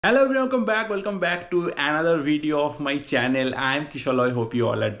Hello everyone, welcome back to another video of my channel. I am Kishalay. Hope you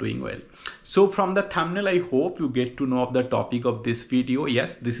all are doing well. So from the thumbnail, I hope you get to know of the topic of this video.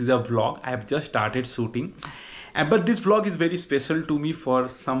 Yes, this is a vlog. I have just started shooting. But this vlog is very special to me for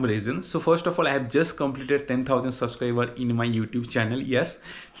some reason. So first of all, I have just completed 10,000 subscribers in my YouTube channel. Yes,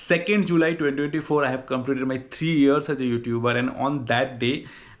 2nd July 2024, I have completed my 3 years as a YouTuber, and on that day,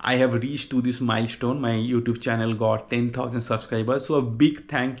 I have reached to this milestone. My YouTube channel got 10,000 subscribers. So a big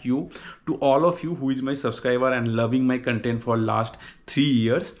thank you to all of you who is my subscriber and loving my content for last 3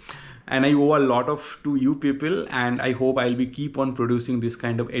 years. And I owe a lot to you people, and I hope I'll be keep on producing this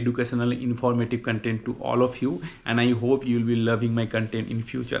kind of educational, informative content to all of you, and I hope you'll be loving my content in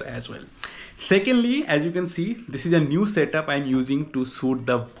future as well. Secondly, as you can see, this is a new setup I'm using to shoot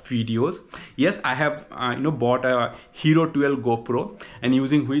the videos. Yes, I have bought a Hero 12 GoPro, and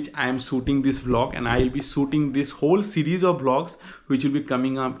using which I am shooting this vlog, and I'll be shooting this whole series of vlogs which will be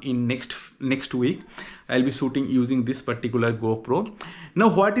coming up in next week. I'll be shooting using this particular GoPro. Now,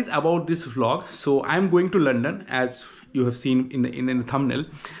 what is about this vlog? So I'm going to London, as you have seen in the thumbnail.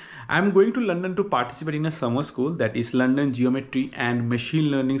 I'm going to London to participate in a summer school, that is London Geometry and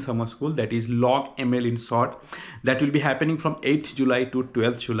Machine Learning Summer School, that is LOGML in short. That will be happening from 8th July to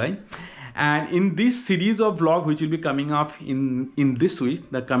 12th July. And in this series of vlog which will be coming up in this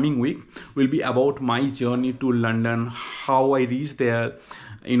week, the coming week, will be about my journey to London, how I reached there,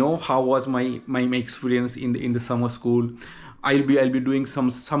 how was my experience in the summer school. I'll be doing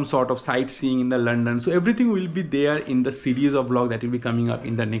some sort of sightseeing in the London. So everything will be there in the series of vlog that will be coming up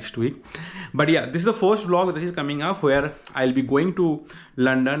in the next week. But yeah, this is the first vlog that is coming up where I'll be going to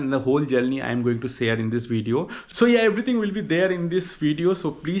London, and the whole journey I am going to share in this video. So yeah, everything will be there in this video. So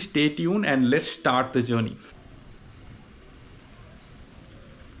please stay tuned and let's start the journey.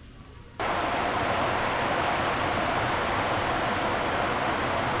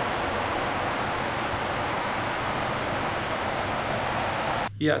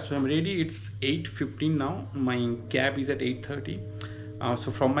 Yeah, so I'm ready. It's 8:15 now. My cab is at 8:30.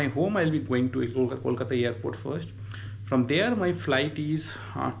 So from my home, I'll be going to Kolkata Airport first. From there, my flight is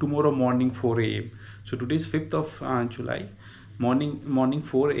tomorrow morning 4 a.m. So today is 5th of July. Morning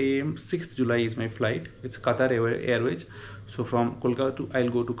 4 a.m. 6th July is my flight. It's Qatar Airways. So from Kolkata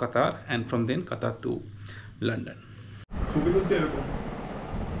I'll go to Qatar, and from then Qatar to London.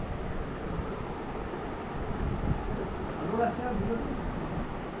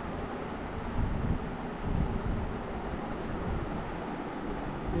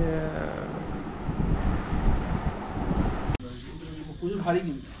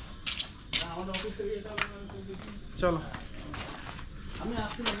 चलो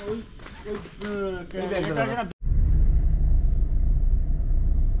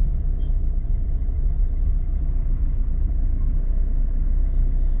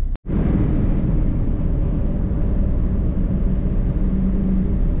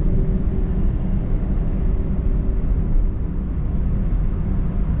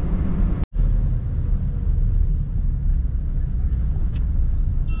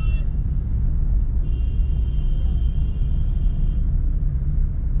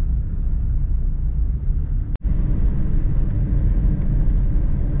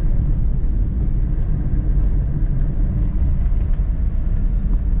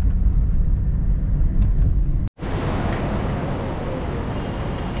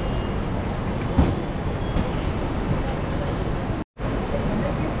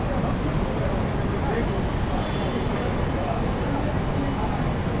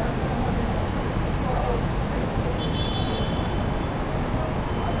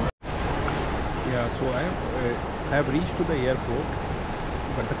So I have reached to the airport,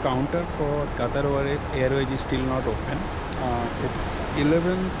 but the counter for Qatar Airways is still not open. It's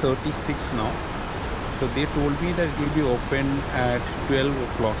 11:36 now. So they told me that it will be open at 12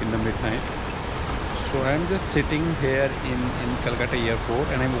 o'clock in the midnight. So I'm just sitting here in Kolkata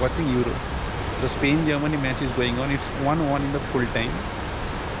Airport, and I'm watching Euro. The Spain-Germany match is going on. It's 1-1 in the full time.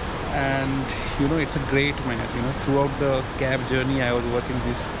 And it's a great match. Throughout the cab journey, I was watching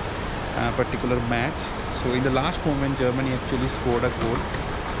this particular match. So in the last moment, Germany actually scored a goal.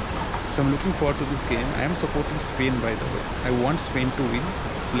 So I'm looking forward to this game. I am supporting Spain, by the way. I want Spain to win.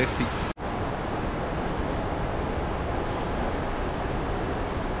 So let's see.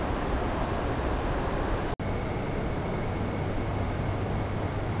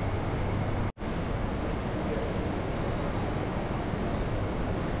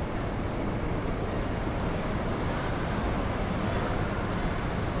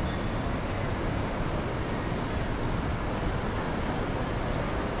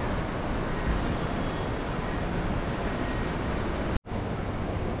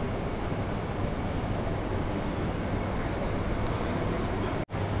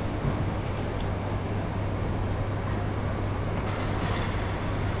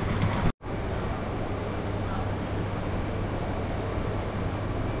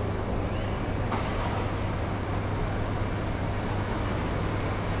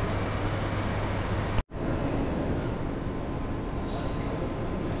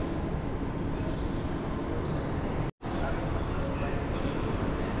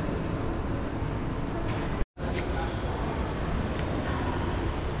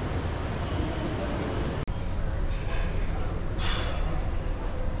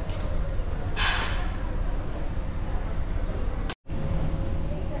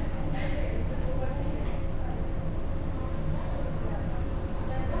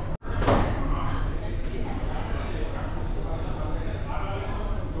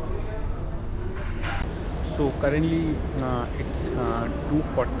 currently it's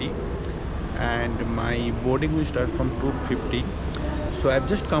 2:40 and my boarding will start from 2:50. So I've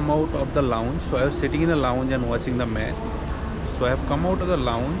just come out of the lounge. So I was sitting in the lounge and watching the match. So I have come out of the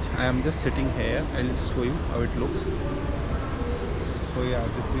lounge. I am just sitting here. I'll show you how it looks. So yeah,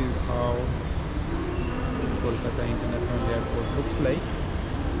 this is how Kolkata International Airport looks like.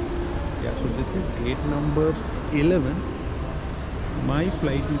 Yeah, so this is gate number 11. My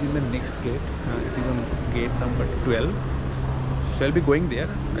flight is in the next gate. It is on gate number 12. So I'll be going there.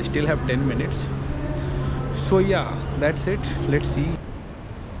 I still have 10 minutes. So yeah, that's it. Let's see.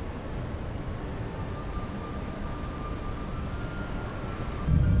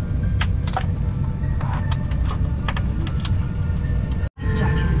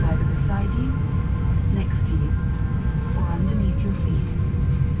 Jacket is either beside you, next to you, or underneath your seat.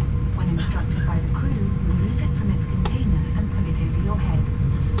 When instructed by the crew, remove it from its container and pull it over your head.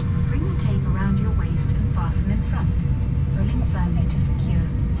 Bring the tape around your waist and fasten in front, pulling firmly to secure.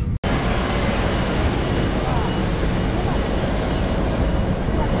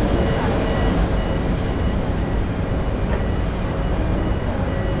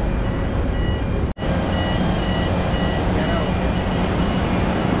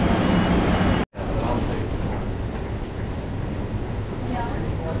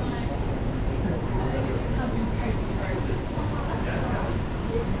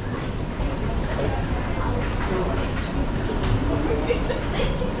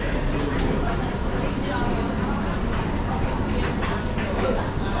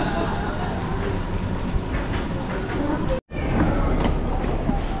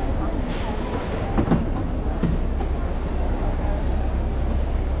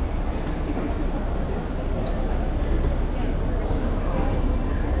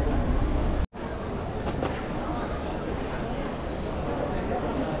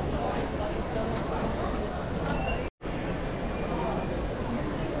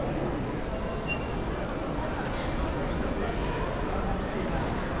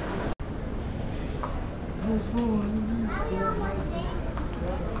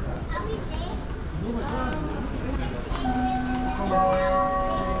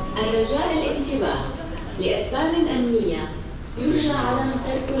 الرجاء الانتباه لأسباب أمنية يرجى عدم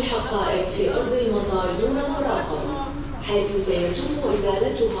ترك الحقائب في أرض المطار دون مراقبة حيث سيتم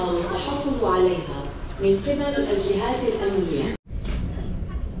إزالتها والتحفظ عليها من قبل الجهات الأمنية.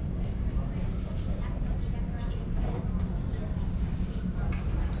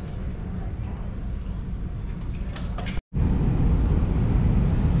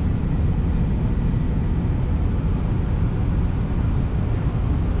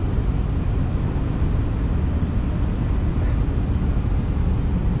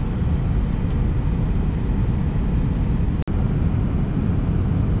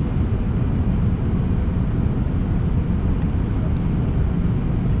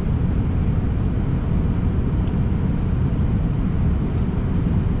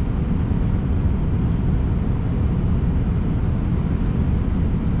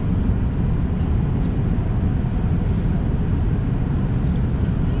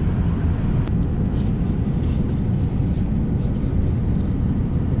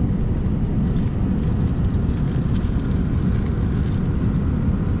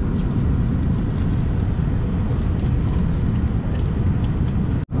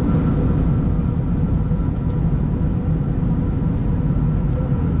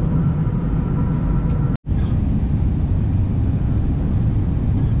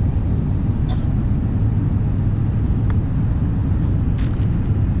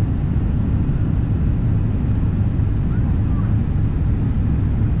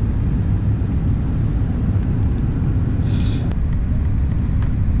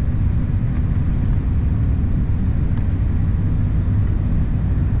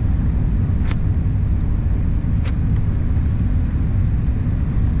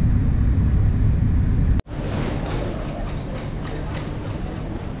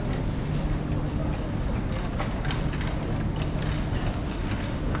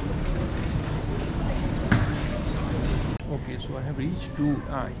 So I have reached to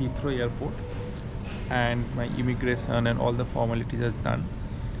Heathrow Airport and my immigration and all the formalities are done.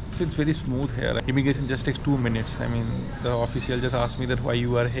 So it's very smooth here. Immigration just takes 2 minutes. I mean, the official just asked me that why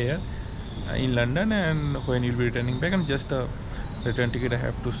you are here in London and when you'll be returning back, and just a return ticket I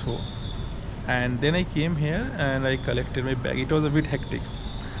have to show. And then I came here and I collected my bag. It was a bit hectic.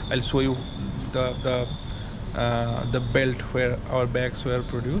 I'll show you the belt where our bags were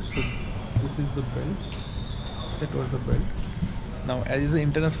produced. So this is the belt. That was the belt. Now, as it's an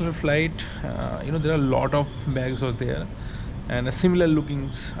international flight, there are a lot of bags was there, and similar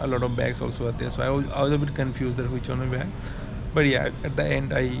lookings a lot of bags also are there. So I was a bit confused that which one my bag, but yeah, at the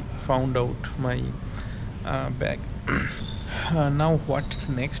end I found out my bag. Now what's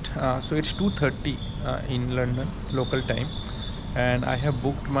next? So it's 2:30 in London local time, and I have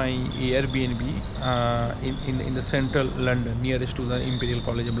booked my Airbnb in the central London, nearest to the Imperial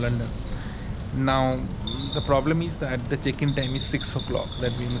College of London. Now the problem is that the check-in time is 6 o'clock.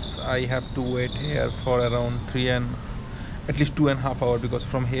 That means I have to wait here for around at least 2.5 hours, because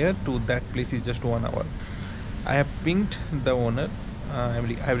from here to that place is just 1 hour. I have pinged the owner. I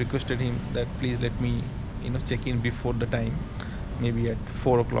have requested him that please let me check in before the time, maybe at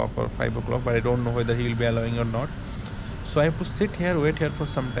 4 o'clock or 5 o'clock, but I don't know whether he will be allowing or not. So I have to sit here, wait here for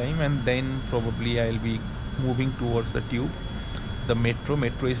some time, and then probably I'll be moving towards the tube. The metro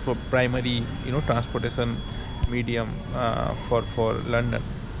is for primary transportation medium for London.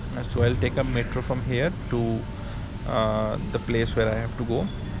 So I'll take a metro from here to the place where I have to go.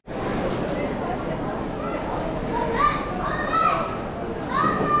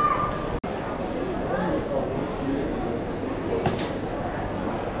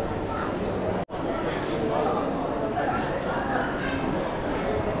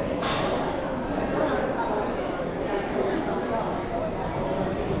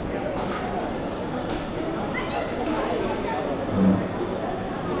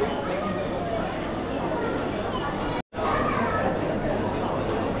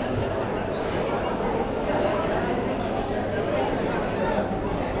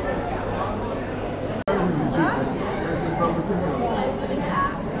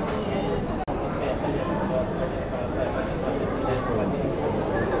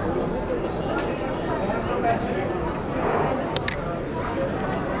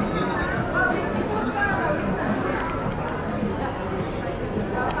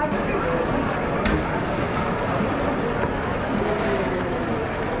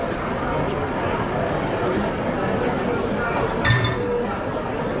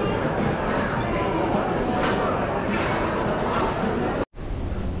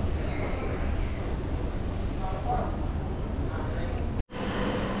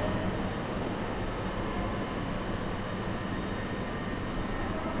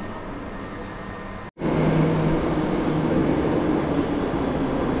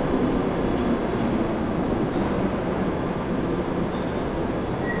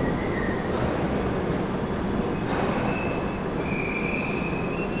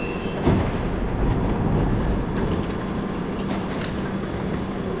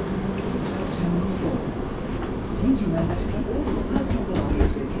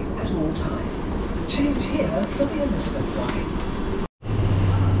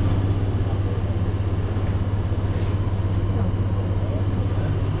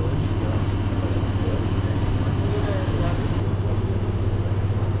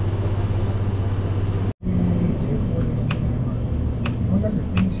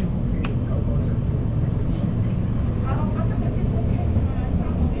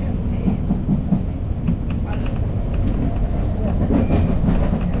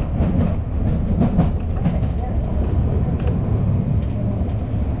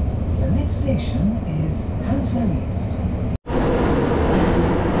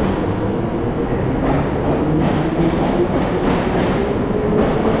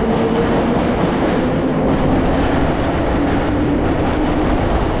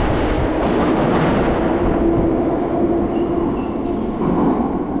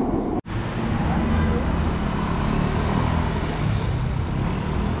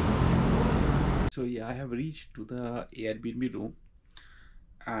 So yeah, I have reached to the Airbnb room,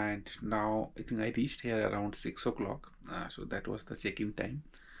 and now I think I reached here around 6 o'clock. So that was the check-in time,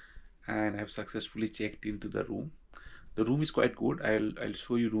 and I have successfully checked into the room. The room is quite good. I'll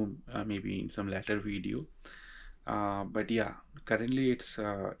show you room maybe in some later video. But yeah, currently it's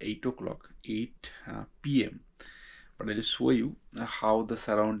 8 o'clock, 8 p.m. But I'll show you how the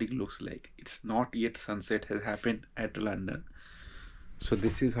surrounding looks like. It's not yet sunset has happened at London. So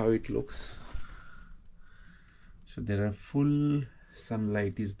this is how it looks. So there are full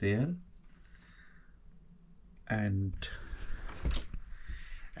sunlight is there, and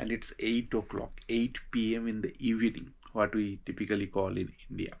it's 8 o'clock, 8 p.m. in the evening, what we typically call in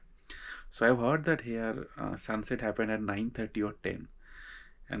India. So I've heard that here sunset happened at 9:30 or 10,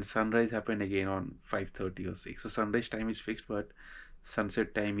 and sunrise happened again on 5:30 or 6. So sunrise time is fixed, but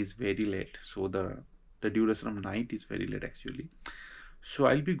sunset time is very late. So the duration of night is very late actually. So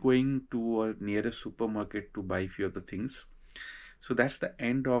I'll be going to a nearest supermarket to buy few of the things. So that's the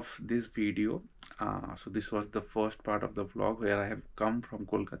end of this video. So this was the first part of the vlog where I have come from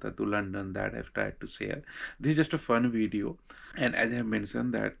Kolkata to London that I've tried to share. This is just a fun video, and as I have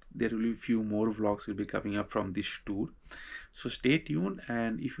mentioned that there will be few more vlogs will be coming up from this tour. So stay tuned,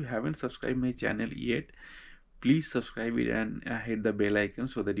 and if you haven't subscribed my channel yet, please subscribe it and hit the bell icon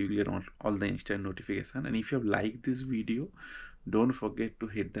so that you get all the instant notification. And if you have liked this video, don't forget to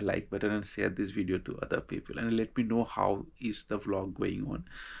hit the like button and share this video to other people, and let me know how is the vlog going on.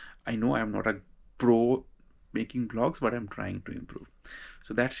 I know I'm not a pro making vlogs, but I'm trying to improve.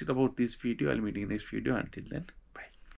 So that's it about this video. I'll meet you in next video. Until then,